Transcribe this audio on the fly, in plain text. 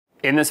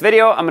In this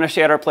video, I'm going to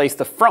show you how to replace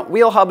the front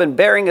wheel hub and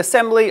bearing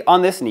assembly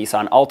on this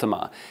Nissan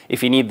Altima.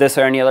 If you need this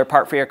or any other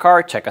part for your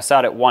car, check us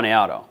out at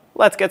 1A Auto.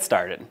 Let's get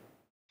started.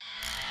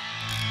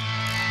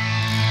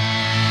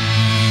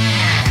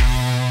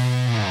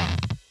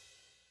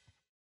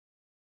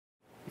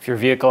 If your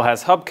vehicle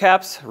has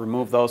hubcaps,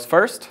 remove those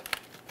first.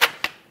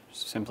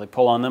 Just simply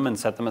pull on them and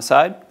set them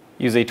aside.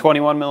 Use a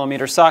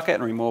 21mm socket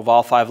and remove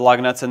all 5 lug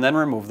nuts and then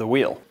remove the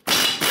wheel.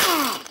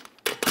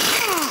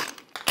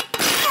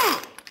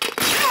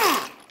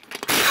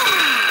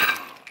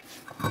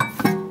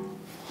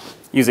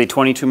 Use a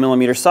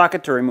 22mm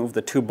socket to remove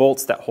the 2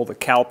 bolts that hold the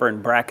caliper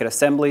and bracket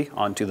assembly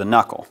onto the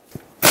knuckle.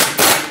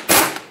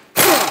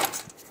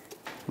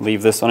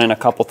 Leave this one in a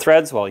couple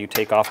threads while you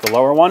take off the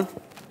lower one.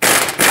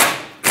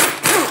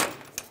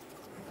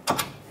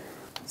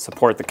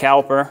 Support the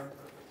caliper,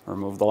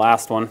 remove the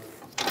last one.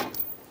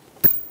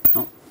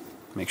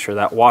 Make sure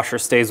that washer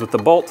stays with the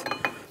bolt.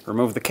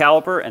 Remove the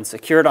caliper and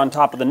secure it on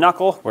top of the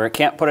knuckle where it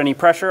can't put any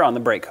pressure on the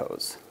brake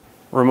hose.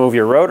 Remove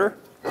your rotor.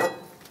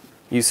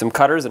 Use some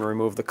cutters and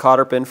remove the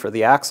cotter pin for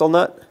the axle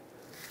nut.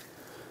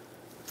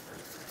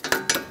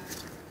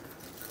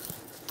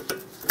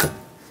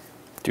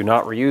 Do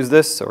not reuse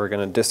this, so we're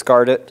going to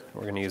discard it.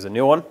 We're going to use a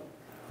new one.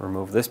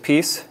 Remove this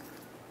piece.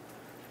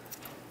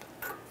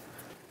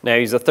 Now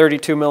use a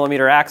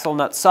 32mm axle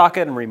nut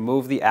socket and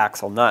remove the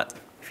axle nut.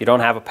 If you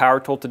don't have a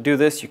power tool to do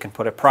this, you can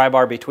put a pry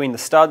bar between the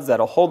studs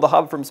that'll hold the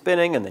hub from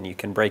spinning, and then you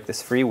can break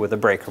this free with a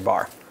breaker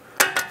bar.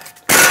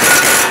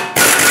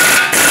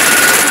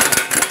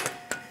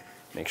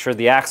 Make sure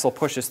the axle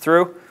pushes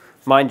through.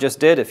 Mine just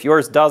did. If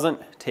yours doesn't,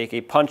 take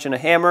a punch and a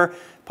hammer,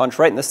 punch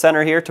right in the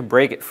center here to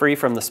break it free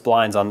from the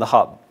splines on the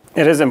hub.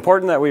 It is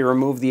important that we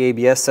remove the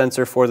ABS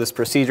sensor for this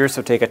procedure,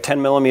 so take a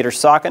 10mm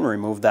socket and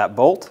remove that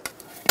bolt.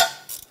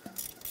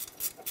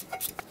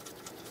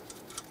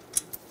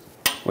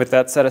 With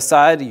that set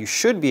aside, you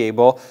should be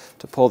able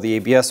to pull the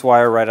ABS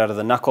wire right out of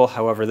the knuckle.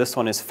 However, this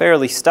one is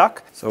fairly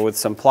stuck, so with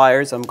some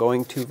pliers, I'm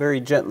going to very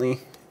gently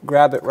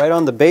grab it right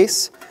on the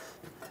base.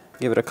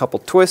 Give it a couple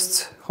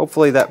twists.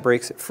 Hopefully that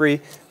breaks it free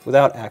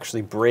without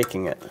actually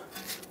breaking it.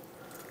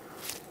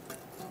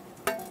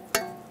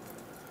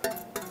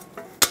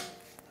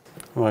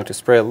 I like to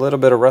spray a little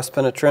bit of rust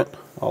penetrant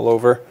all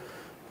over.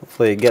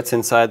 Hopefully it gets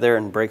inside there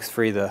and breaks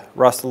free the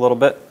rust a little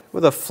bit.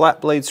 With a flat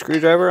blade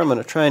screwdriver, I'm going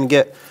to try and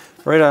get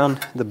right on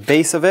the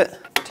base of it,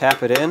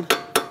 tap it in.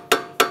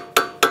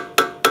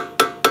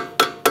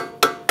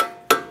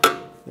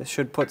 This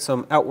should put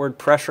some outward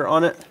pressure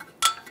on it.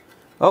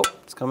 Oh,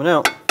 it's coming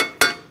out.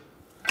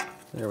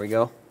 There we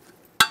go.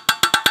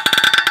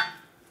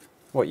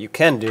 What you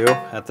can do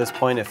at this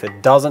point, if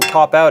it doesn't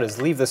pop out,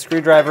 is leave the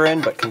screwdriver in,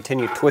 but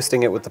continue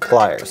twisting it with the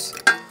pliers.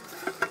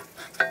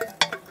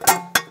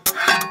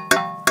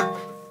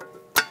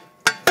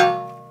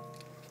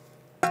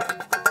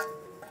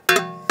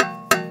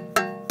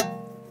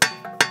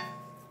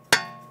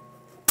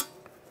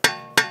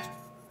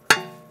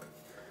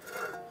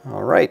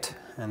 All right,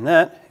 and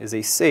that is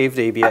a saved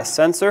ABS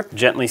sensor.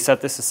 Gently set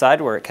this aside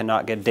where it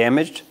cannot get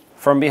damaged.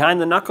 From behind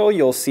the knuckle,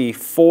 you'll see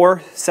 4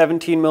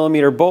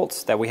 17mm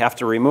bolts that we have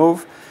to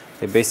remove.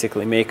 They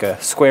basically make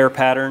a square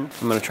pattern.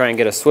 I'm going to try and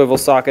get a swivel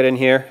socket in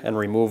here and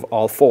remove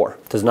all 4.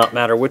 Does not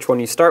matter which one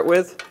you start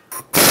with.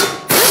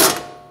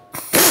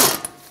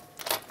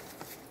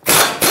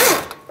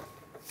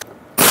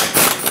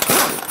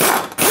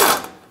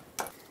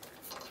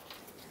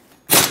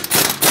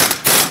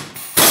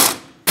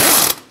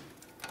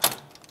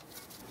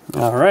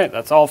 All right,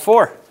 that's all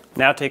 4.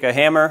 Now take a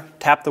hammer,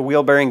 tap the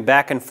wheel bearing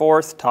back and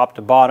forth, top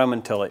to bottom,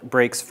 until it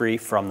breaks free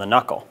from the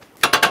knuckle.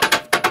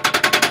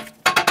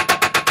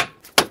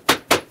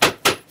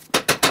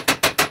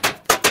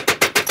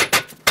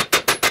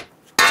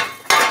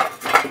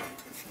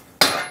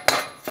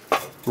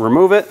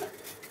 Remove it.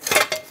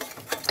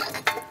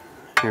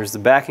 Here's the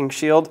backing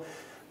shield.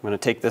 I'm going to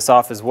take this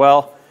off as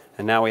well.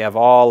 And now we have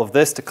all of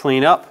this to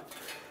clean up.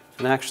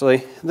 And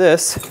actually,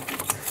 this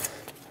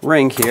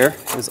ring here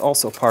is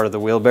also part of the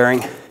wheel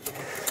bearing.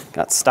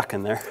 Got stuck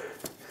in there. So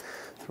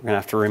we're going to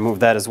have to remove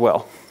that as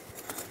well.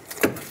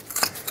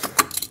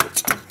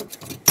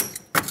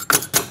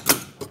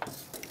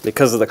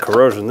 Because of the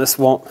corrosion, this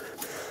won't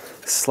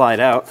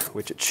slide out,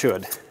 which it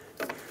should.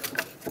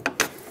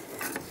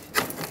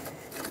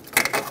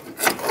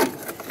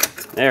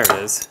 There it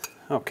is.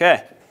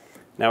 Okay.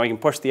 Now we can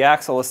push the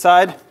axle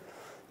aside,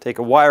 take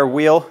a wire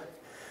wheel,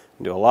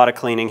 and do a lot of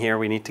cleaning here.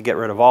 We need to get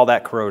rid of all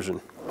that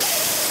corrosion.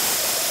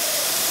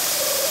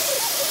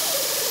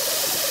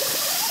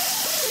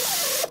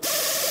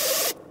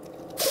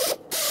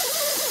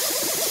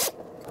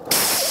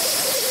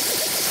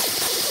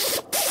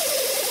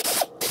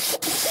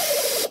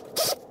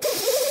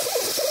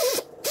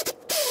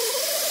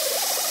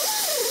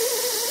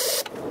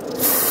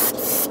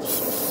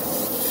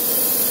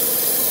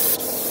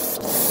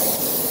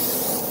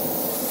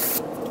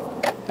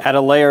 Add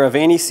a layer of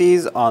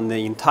anti-seize on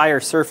the entire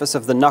surface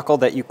of the knuckle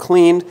that you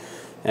cleaned,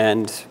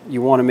 and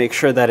you want to make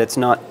sure that it's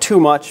not too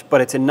much,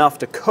 but it's enough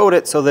to coat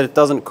it so that it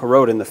doesn't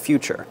corrode in the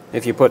future.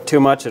 If you put too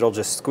much, it'll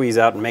just squeeze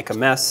out and make a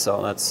mess,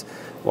 so that's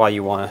why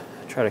you want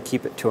to try to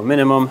keep it to a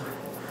minimum,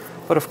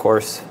 but of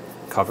course,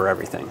 cover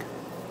everything.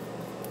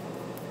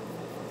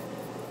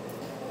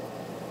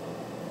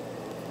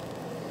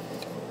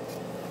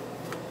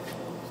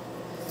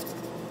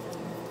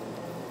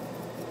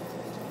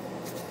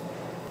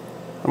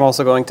 I'm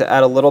also going to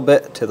add a little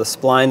bit to the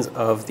splines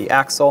of the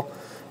axle.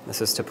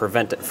 This is to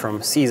prevent it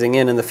from seizing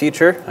in the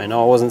future. I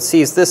know it wasn't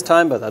seized this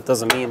time, but that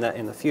doesn't mean that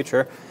in the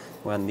future,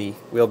 when the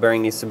wheel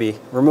bearing needs to be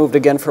removed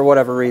again for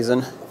whatever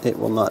reason, it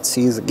will not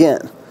seize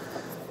again.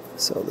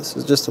 So this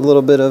is just a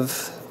little bit of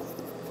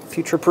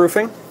future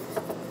proofing.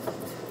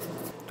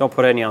 Don't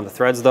put any on the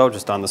threads though,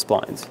 just on the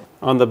splines.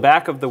 On the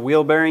back of the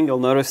wheel bearing, you'll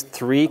notice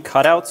 3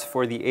 cutouts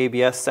for the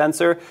ABS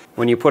sensor.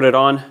 When you put it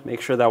on,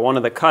 make sure that one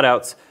of the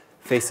cutouts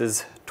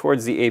faces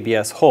towards the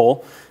ABS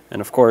hole. And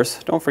of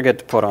course, don't forget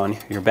to put on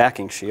your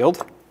backing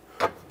shield.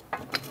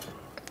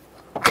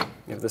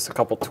 Give this a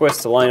couple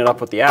twists to line it up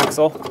with the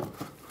axle.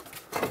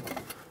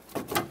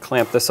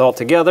 Clamp this all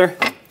together.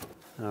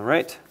 All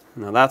right,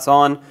 now that's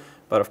on,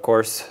 but of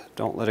course,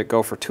 don't let it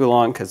go for too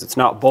long because it's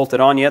not bolted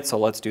on yet, so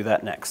let's do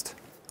that next.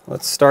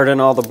 Let's start in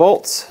all the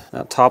bolts.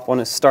 That top one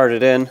is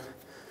started in.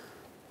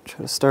 Try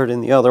to start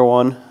in the other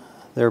one.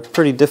 They're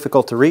pretty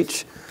difficult to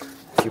reach.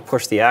 If you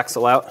push the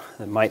axle out,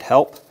 it might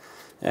help.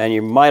 And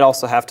you might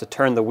also have to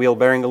turn the wheel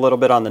bearing a little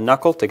bit on the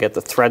knuckle to get the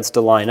threads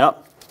to line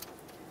up.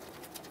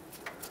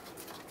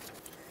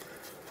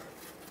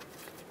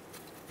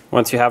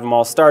 Once you have them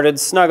all started,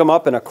 snug them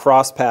up in a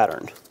cross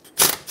pattern.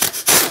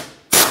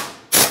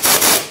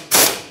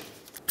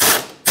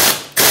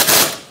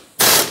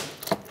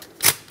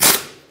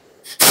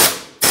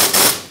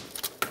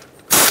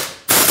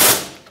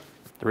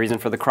 The reason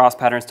for the cross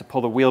pattern is to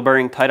pull the wheel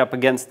bearing tight up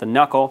against the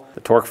knuckle.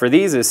 The torque for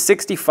these is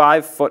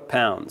 65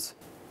 foot-pounds.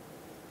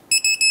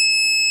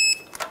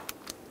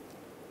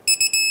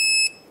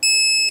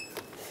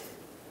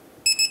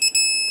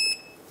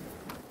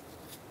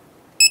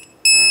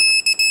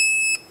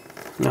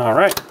 All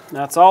right,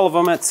 that's all of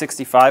them at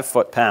 65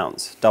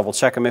 foot-pounds. Double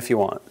check them if you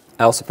want.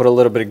 I also put a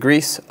little bit of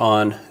grease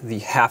on the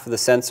half of the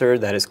sensor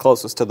that is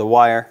closest to the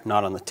wire,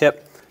 not on the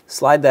tip.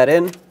 Slide that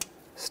in,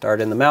 start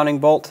in the mounting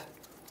bolt.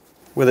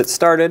 With it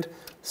started,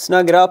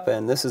 snug it up,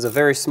 and this is a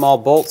very small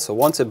bolt, so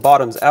once it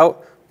bottoms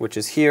out, which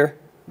is here,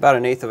 about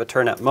 1/8 of a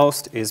turn at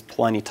most, is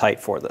plenty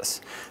tight for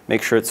this.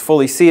 Make sure it's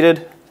fully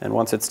seated, and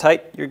once it's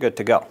tight, you're good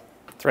to go.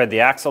 Thread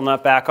the axle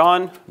nut back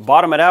on,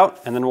 bottom it out,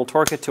 and then we'll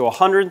torque it to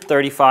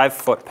 135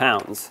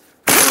 foot-pounds.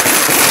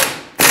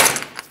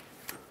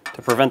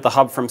 To prevent the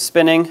hub from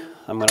spinning,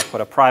 I'm going to put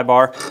a pry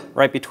bar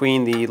right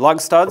between the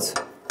lug studs.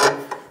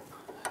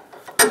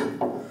 I'm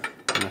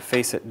going to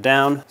face it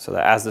down so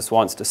that as this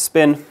wants to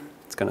spin,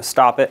 it's going to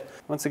stop it.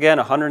 Once again,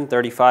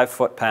 135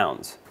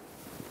 foot-pounds.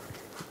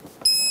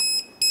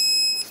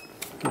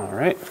 All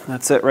right,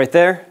 that's it right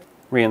there.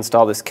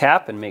 Reinstall this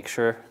cap and make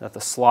sure that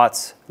the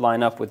slots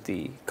line up with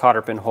the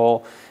cotter pin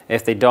hole.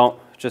 If they don't,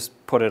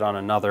 just put it on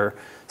another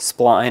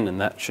spline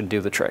and that should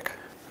do the trick.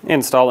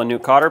 Install a new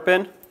cotter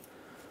pin.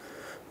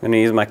 I'm going to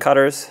use my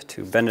cutters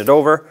to bend it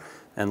over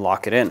and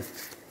lock it in.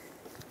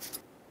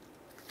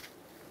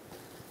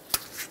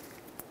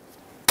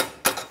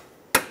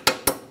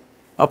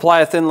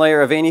 Apply a thin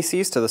layer of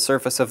anti-seize to the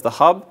surface of the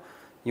hub.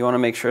 You want to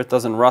make sure it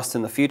doesn't rust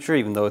in the future.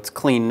 Even though it's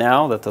clean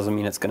now, that doesn't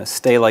mean it's going to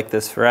stay like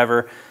this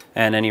forever.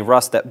 And any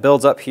rust that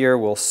builds up here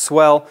will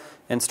swell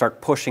and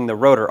start pushing the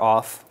rotor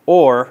off.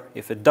 Or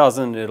if it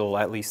doesn't, it'll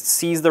at least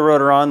seize the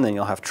rotor on, then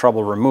you'll have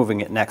trouble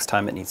removing it next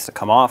time it needs to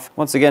come off.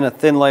 Once again, a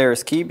thin layer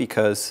is key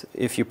because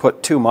if you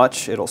put too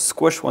much, it'll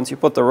squish. Once you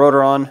put the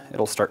rotor on,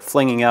 it'll start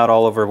flinging out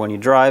all over when you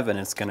drive and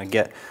it's going to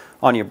get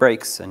on your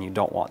brakes and you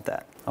don't want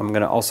that. I'm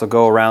going to also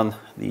go around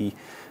the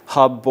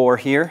hub bore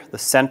here, the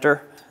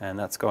center, and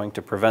that's going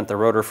to prevent the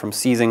rotor from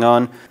seizing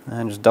on.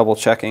 And just double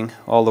checking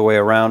all the way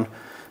around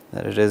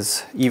that it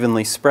is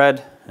evenly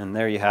spread, and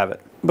there you have it.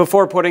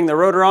 Before putting the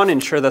rotor on,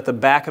 ensure that the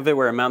back of it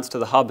where it mounts to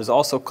the hub is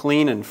also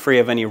clean and free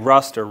of any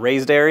rust or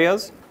raised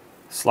areas.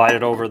 Slide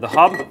it over the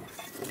hub.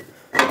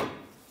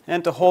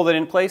 And to hold it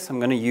in place, I'm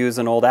going to use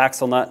an old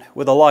axle nut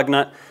with a lug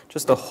nut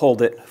just to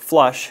hold it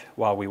flush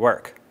while we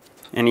work.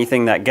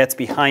 Anything that gets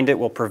behind it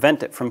will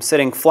prevent it from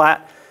sitting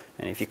flat,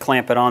 and if you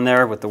clamp it on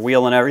there with the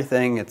wheel and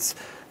everything, it's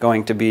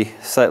going to be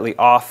slightly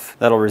off.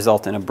 That'll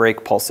result in a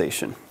brake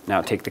pulsation.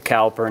 Now take the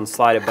caliper and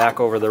slide it back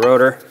over the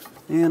rotor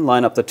and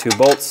line up the 2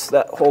 bolts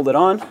that hold it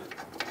on.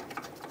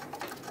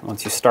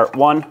 Once you start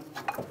one,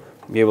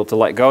 you'll be able to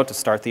let go to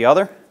start the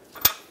other.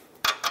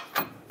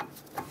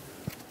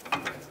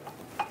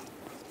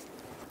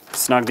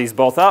 Snug these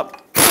both up.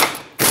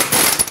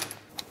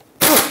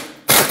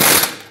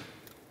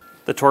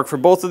 The torque for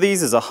both of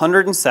these is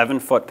 107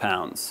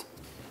 foot-pounds.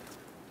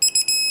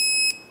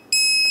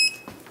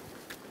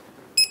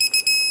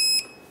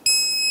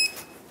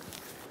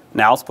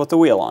 Now let's put the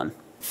wheel on.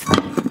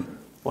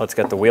 Let's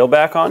get the wheel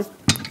back on.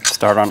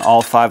 Start on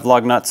all 5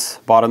 lug nuts,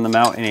 bottom them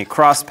out in a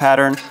cross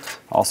pattern,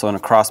 Also in a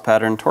cross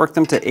pattern, torque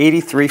them to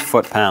 83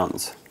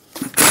 foot-pounds.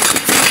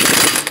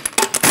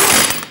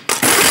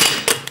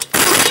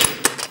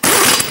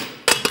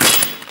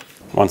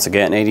 Once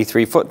again,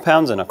 83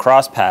 foot-pounds in a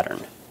cross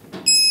pattern.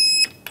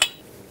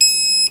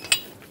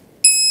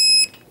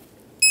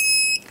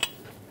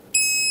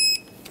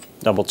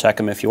 Double check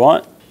them if you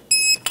want.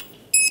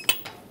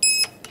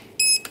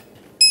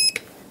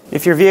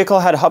 If your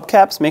vehicle had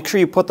hubcaps, make sure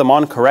you put them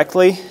on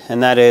correctly,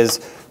 and that is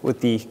with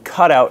the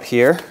cutout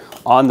here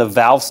on the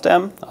valve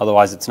stem,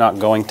 otherwise it's not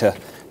going to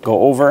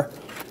go over.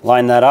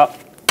 Line that up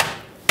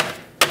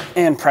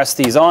and press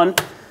these on.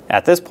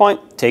 At this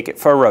point, take it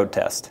for a road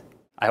test.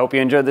 I hope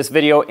you enjoyed this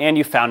video and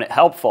you found it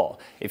helpful.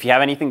 If you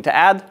have anything to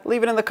add,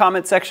 leave it in the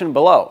comment section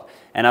below.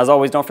 And as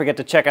always, don't forget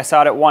to check us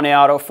out at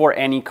 1A Auto for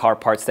any car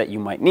parts that you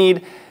might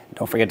need.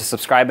 Don't forget to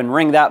subscribe and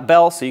ring that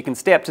bell so you can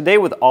stay up to date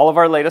with all of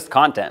our latest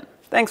content.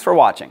 Thanks for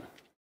watching.